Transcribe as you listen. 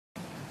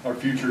our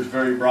future is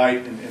very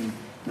bright and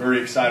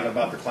very excited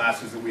about the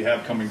classes that we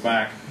have coming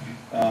back.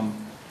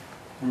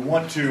 We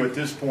want to, at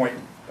this point,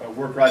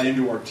 work right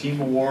into our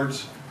team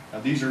awards.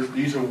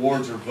 These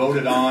awards are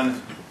voted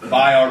on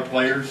by our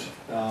players.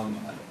 I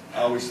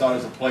always thought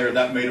as a player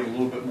that made them a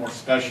little bit more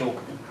special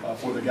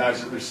for the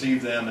guys that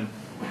received them.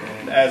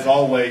 And as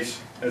always,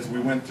 as we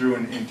went through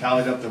and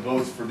tallied up the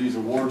votes for these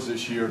awards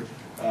this year,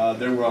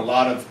 there were a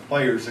lot of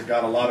players that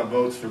got a lot of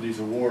votes for these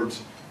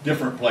awards,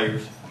 different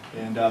players.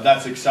 And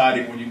that's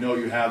exciting when you know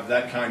you have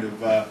that kind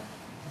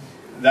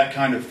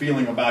of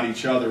feeling about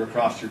each other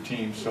across your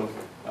team. So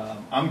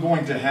I'm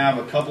going to have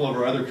a couple of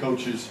our other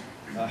coaches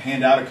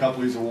hand out a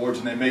couple of these awards,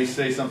 and they may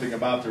say something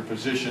about their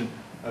position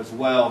as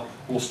well.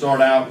 We'll start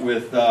out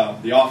with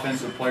the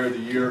Offensive Player of the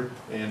Year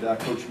and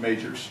Coach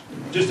Majors.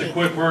 Just a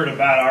quick word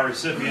about our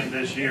recipient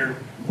this year.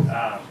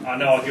 I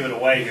know I'll give it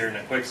away here in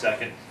a quick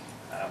second,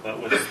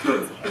 but with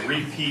a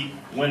repeat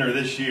winner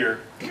this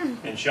year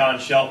in Sean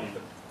Shelton,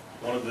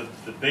 one of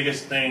the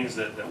biggest things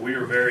that we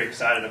were very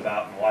excited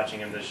about in watching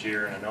him this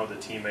year, and I know the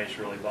teammates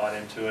really bought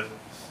into it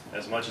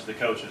as much as the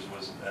coaches,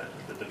 was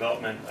the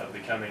development of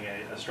becoming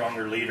a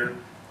stronger leader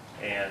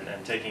and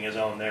taking his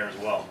own there as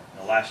well.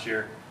 Now, last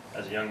year,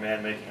 as a young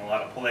man, making a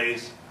lot of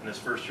plays in his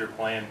first year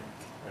playing,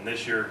 and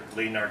this year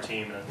leading our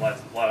team, and a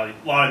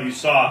lot of you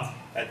saw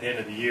at the end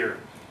of the year,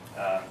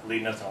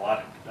 leading us in a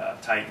lot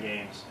of tight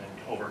games and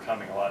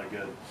overcoming a lot of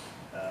good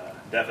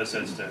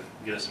deficits to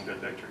get us some good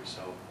victories.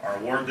 So our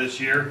award this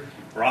year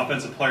for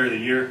Offensive Player of the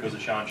Year goes to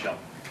Sean Shelton.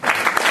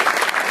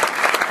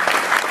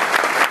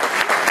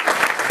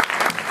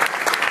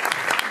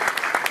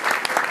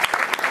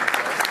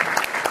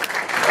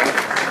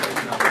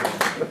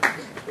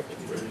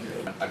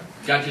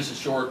 Got just a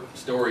short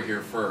story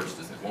here first.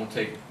 It won't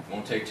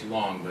take too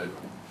long, but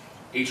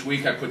each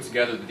week I put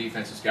together the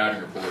defensive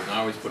scouting report, and I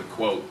always put a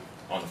quote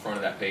on the front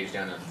of that page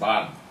down there at the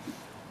bottom.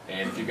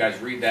 And if you guys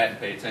read that and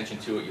pay attention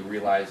to it, you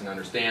realize and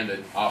understand that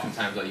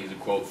oftentimes I use a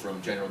quote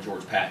from General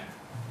George Patton.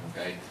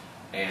 Okay,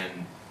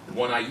 and the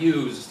one I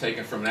use is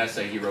taken from an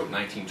essay he wrote in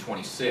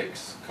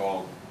 1926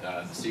 called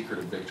 "The Secret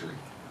of Victory."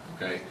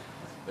 Okay,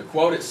 the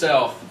quote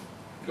itself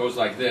goes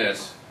like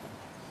this.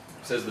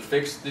 It says, "The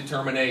fixed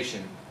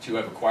determination to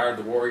have acquired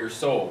the warrior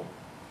soul,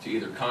 to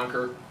either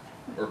conquer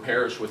or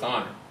perish with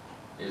honor,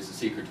 is the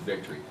secret to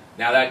victory."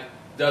 Now that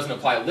doesn't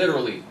apply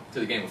literally to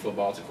the game of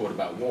football. It's a quote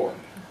about war.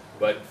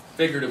 But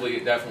figuratively,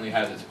 it definitely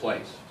has its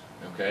place.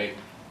 Okay?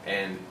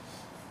 And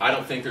I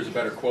don't think there's a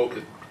better quote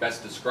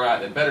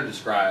that better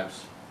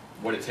describes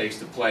what it takes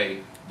to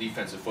play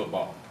defensive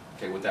football.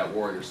 Okay, with that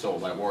warrior soul,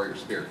 that warrior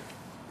spirit.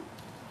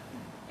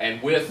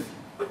 And with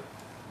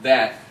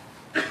that,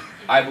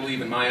 I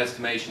believe in my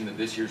estimation that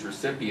this year's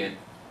recipient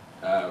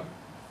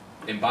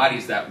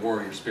embodies that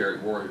warrior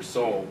spirit, warrior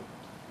soul,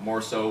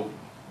 more so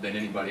than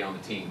anybody on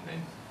the team.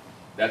 And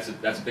that's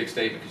a big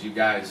statement, because you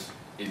guys,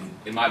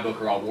 in my book,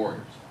 are all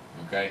warriors.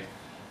 Okay?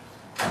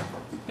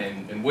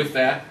 And with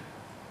that,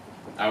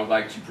 I would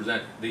like to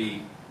present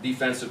the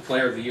Defensive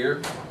Player of the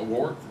Year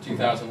award for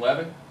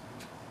 2011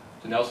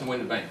 to Nelson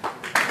Windebank.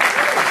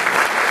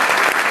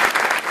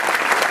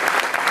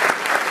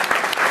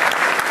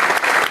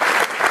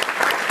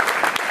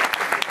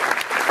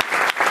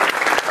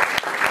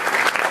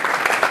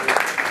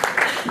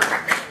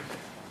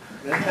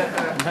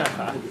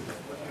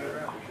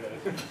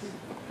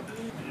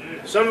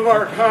 Some of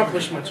our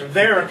accomplishments, or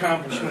their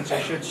accomplishments,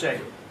 I should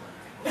say.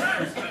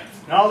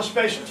 And all the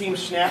special teams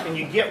snap, and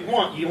you get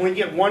one. You only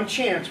get one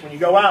chance when you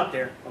go out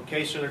there.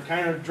 Okay, so they're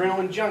kind of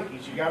adrenaline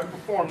junkies. You got to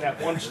perform that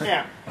one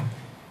snap.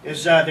 They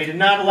did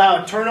not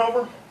allow a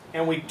turnover,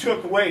 and we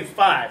took away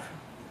 5.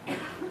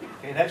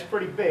 Okay, that's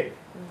pretty big.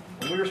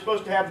 When we were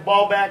supposed to have the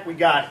ball back, we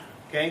got it.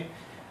 Okay,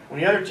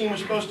 when the other team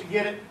was supposed to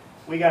get it,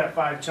 we got it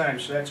 5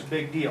 times. So that's a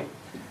big deal.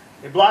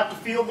 They blocked the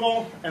field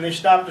goal, and they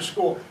stopped the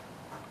score.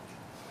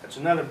 That's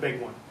another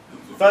big one.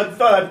 Thud,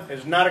 thud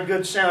is not a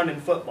good sound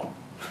in football,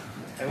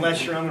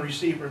 unless you're on the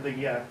receiver,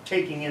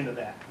 taking into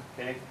that.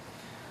 Okay?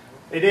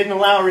 They didn't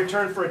allow a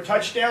return for a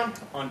touchdown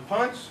on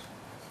punts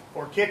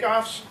or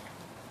kickoffs.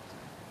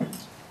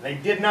 They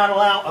did not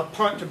allow a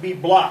punt to be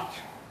blocked.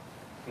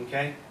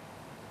 Okay?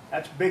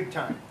 That's big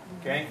time.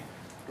 Okay?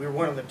 We were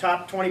one of the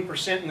top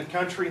 20% in the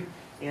country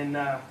in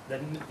the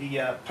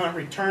punt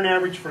return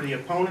average for the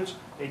opponents.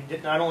 They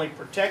did not only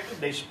protect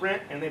it, they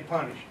sprint and they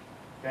punish.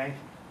 Okay?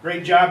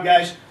 Great job,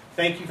 guys.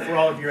 Thank you for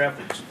all of your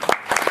efforts.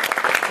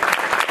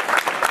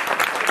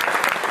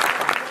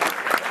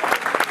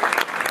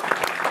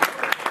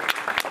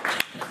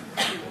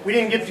 We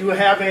didn't get to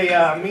have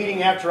a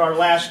meeting after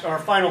our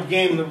final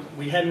game.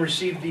 We hadn't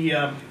received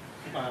the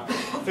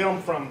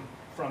film from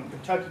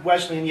Kentucky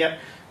Wesleyan yet,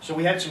 so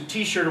we had some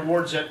T-shirt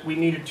awards that we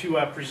needed to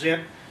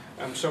present.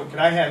 So could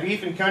I have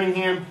Ethan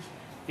Cunningham,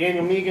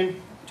 Daniel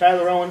Megan,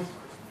 Tyler Owen,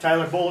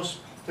 Tyler Bullis,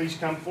 please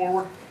come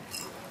forward.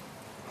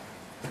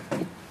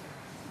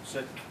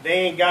 So they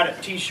ain't got a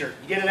T-shirt.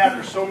 You get it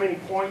after so many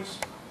points.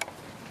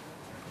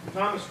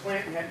 Thomas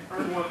Clanton had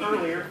earned one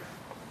earlier.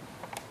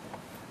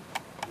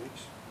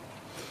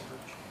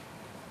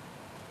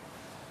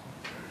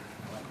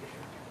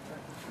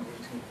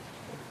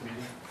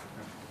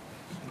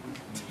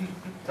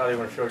 Tyler, you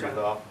want to show yours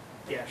off?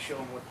 Yeah, show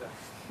them what the.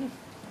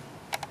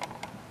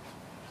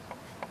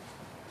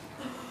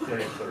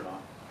 Yeah, put it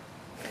on.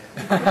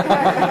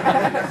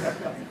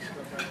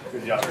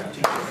 Good job.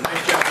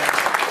 Nice job.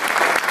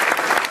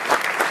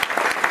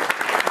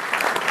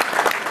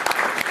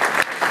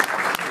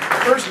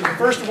 The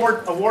first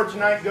award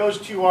tonight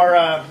goes to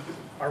our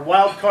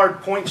wild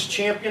card points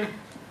champion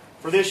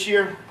for this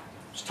year.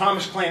 It's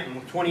Thomas Clanton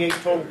with 28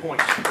 total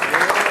points.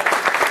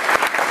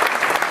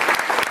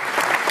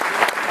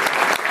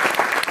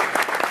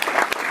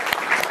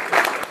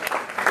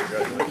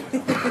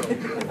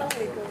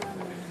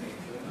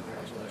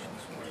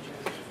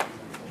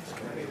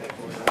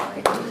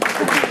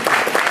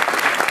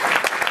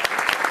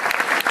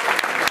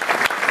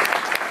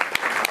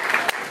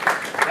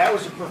 That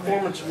was a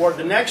performance award.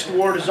 The next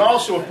award is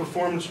also a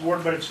performance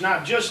award, but it's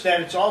not just that.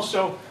 It's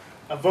also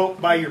a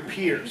vote by your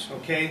peers,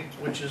 okay?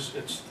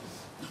 It's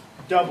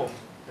double.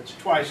 It's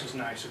twice as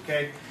nice,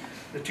 okay?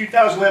 The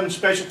 2011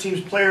 Special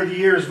Teams Player of the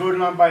Year is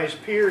voted on by his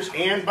peers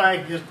and by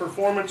his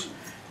performance,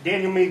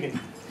 Daniel Megan.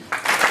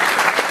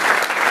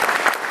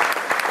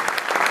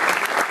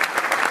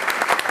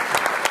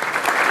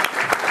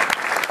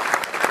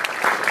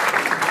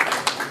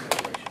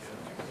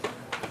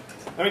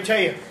 Let me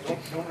tell you,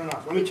 don't run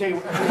off. Let me tell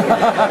you.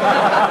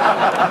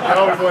 I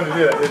always wanted to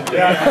do that, didn't you?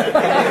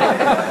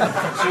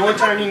 Yeah. It's the only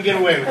time you can get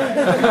away with it.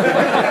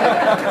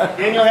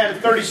 Daniel had a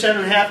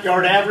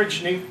 37.5-yard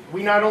average. And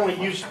we not only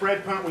used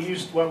spread punt, we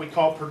used what we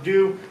call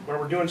Purdue, where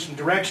we're doing some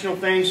directional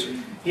things.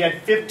 He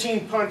had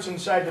 15 punts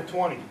inside the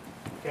 20.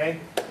 Okay?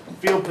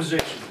 Field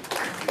position.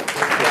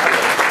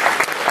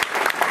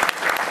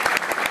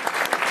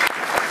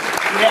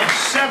 He had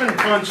 7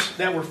 punts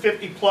that were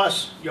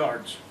 50-plus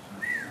yards.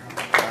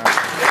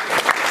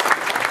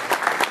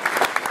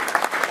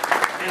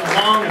 And a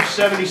long of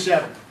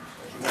 77.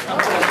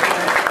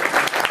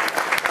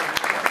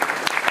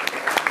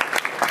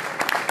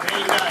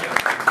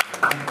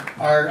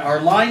 Our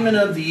lineman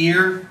of the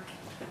year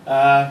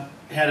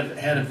had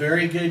a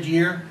very good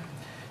year.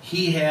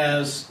 He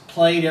has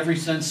played ever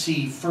since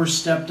he first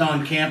stepped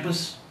on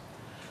campus.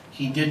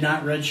 He did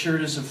not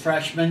redshirt as a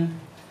freshman.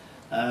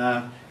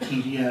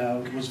 He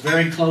was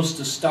very close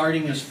to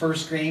starting his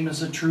first game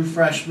as a true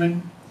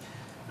freshman.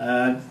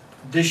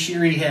 This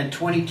year he had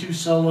 22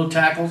 solo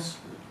tackles.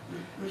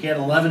 He had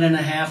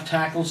 11.5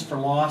 tackles for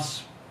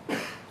loss.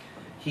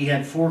 He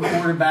had 4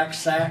 quarterback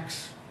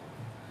sacks,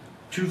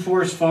 2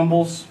 forced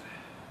fumbles.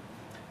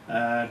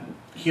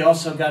 He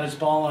also got his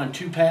ball on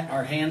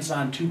hands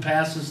on 2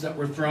 passes that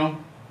were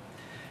thrown.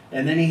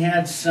 And then he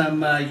had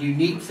some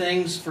unique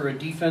things for a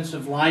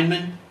defensive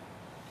lineman.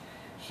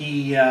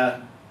 He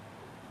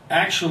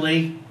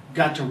actually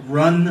got to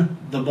run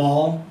the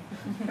ball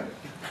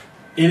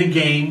in a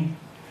game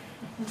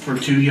for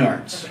 2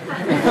 yards.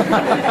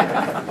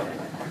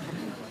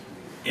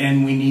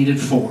 And we needed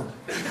 4.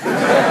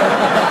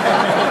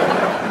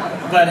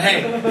 But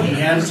hey, he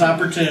had his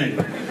opportunity.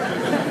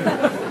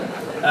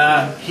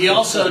 He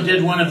also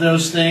did one of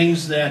those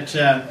things that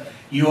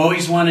you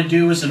always want to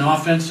do as an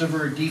offensive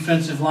or a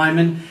defensive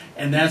lineman,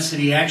 and that's that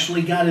he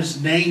actually got his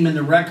name in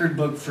the record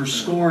book for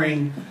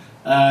scoring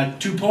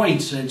 2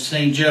 points at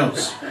St.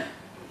 Joe's.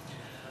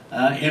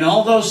 In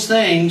all those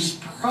things,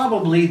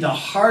 probably the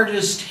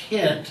hardest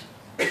hit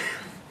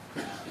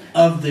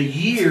of the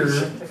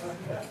year,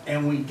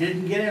 and we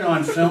didn't get it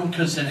on film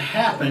because it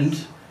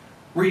happened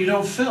where you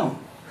don't film.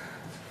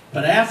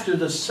 But after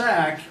the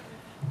sack,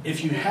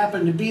 if you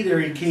happened to be there,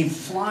 he came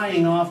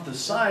flying off the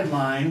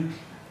sideline,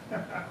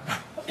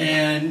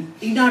 and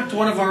he knocked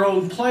one of our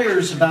own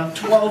players about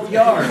 12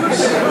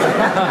 yards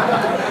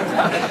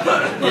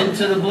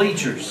into the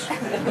bleachers.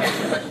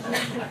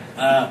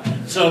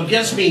 So it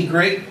gives me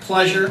great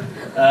pleasure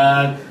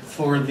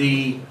for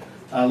the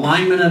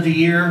lineman of the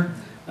year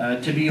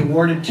to be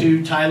awarded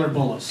to Tyler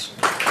Bullis.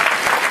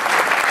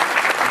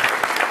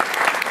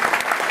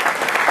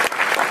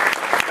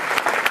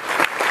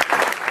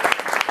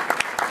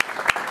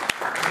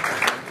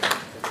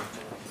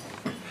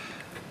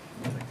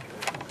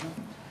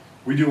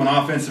 We do an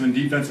offensive and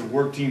defensive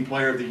work team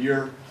player of the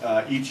year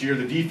each year.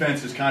 The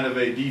defense is kind of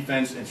a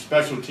defense and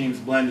special teams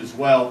blend as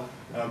well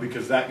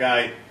because that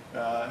guy,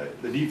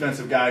 the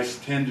defensive guys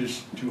tend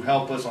to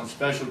help us on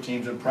special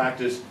teams and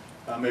practice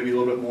maybe a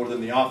little bit more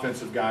than the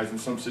offensive guys in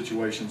some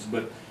situations.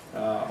 But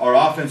our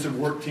offensive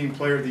work team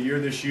player of the year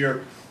this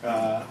year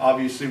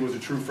obviously was a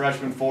true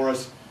freshman for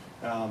us.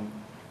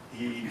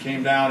 He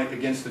came down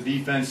against the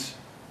defense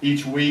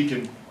each week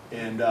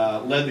and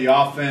led the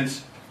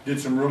offense. Did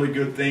some really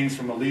good things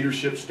from a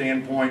leadership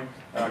standpoint,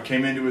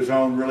 came into his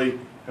own really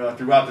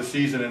throughout the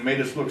season and made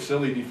us look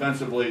silly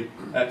defensively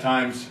at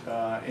times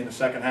in the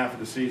second half of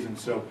the season.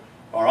 So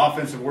our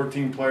offensive work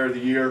team player of the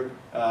year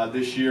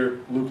this year,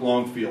 Luke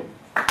Longfield.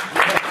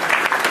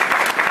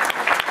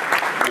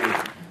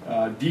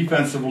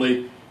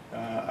 Defensively,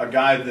 a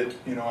guy that,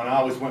 and I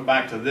always went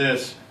back to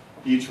this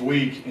each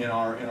week in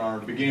our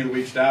beginning of the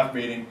week staff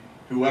meeting,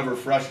 whoever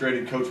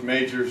frustrated Coach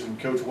Majors and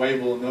Coach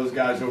Wavell and those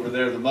guys over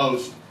there the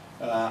most,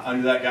 I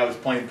knew that guy was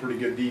playing pretty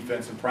good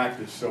defense in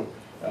practice. So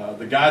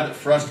The guy that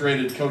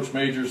frustrated Coach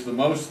Majors the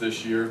most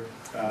this year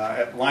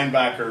at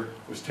linebacker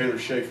was Taylor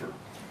Schaefer.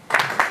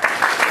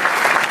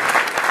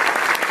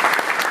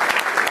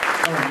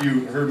 Some of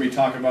you heard me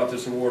talk about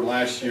this award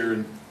last year,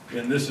 and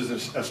this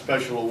is a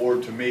special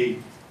award to me.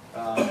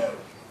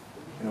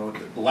 You know,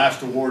 the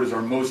last award is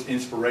our most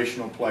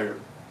inspirational player.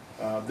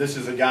 This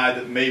is a guy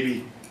that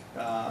maybe,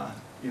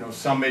 you know,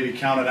 some maybe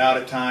counted out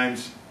at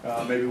times,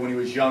 maybe when he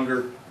was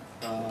younger,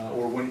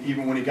 or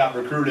even when he got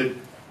recruited.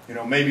 You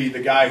know, maybe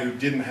the guy who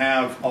didn't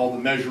have all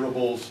the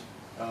measurables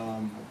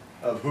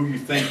of who you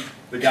think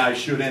the guy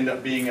should end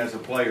up being as a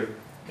player,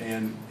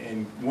 and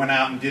went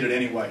out and did it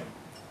anyway,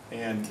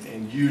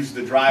 and used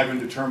the drive and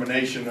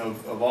determination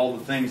of all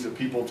the things that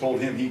people told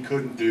him he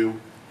couldn't do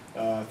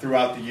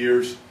throughout the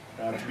years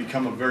to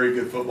become a very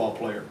good football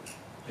player.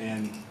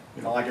 And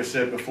you know, like I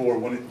said before,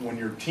 when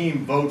your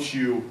team votes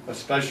you,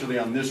 especially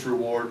on this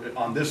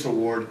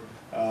award,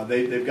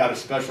 they've got a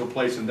special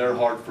place in their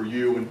heart for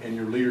you and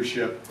your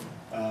leadership.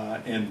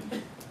 And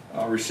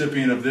our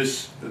recipient of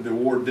the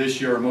award this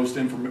year, our most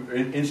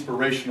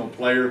inspirational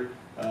player,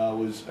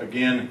 was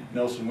again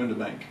Nelson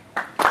Windebank.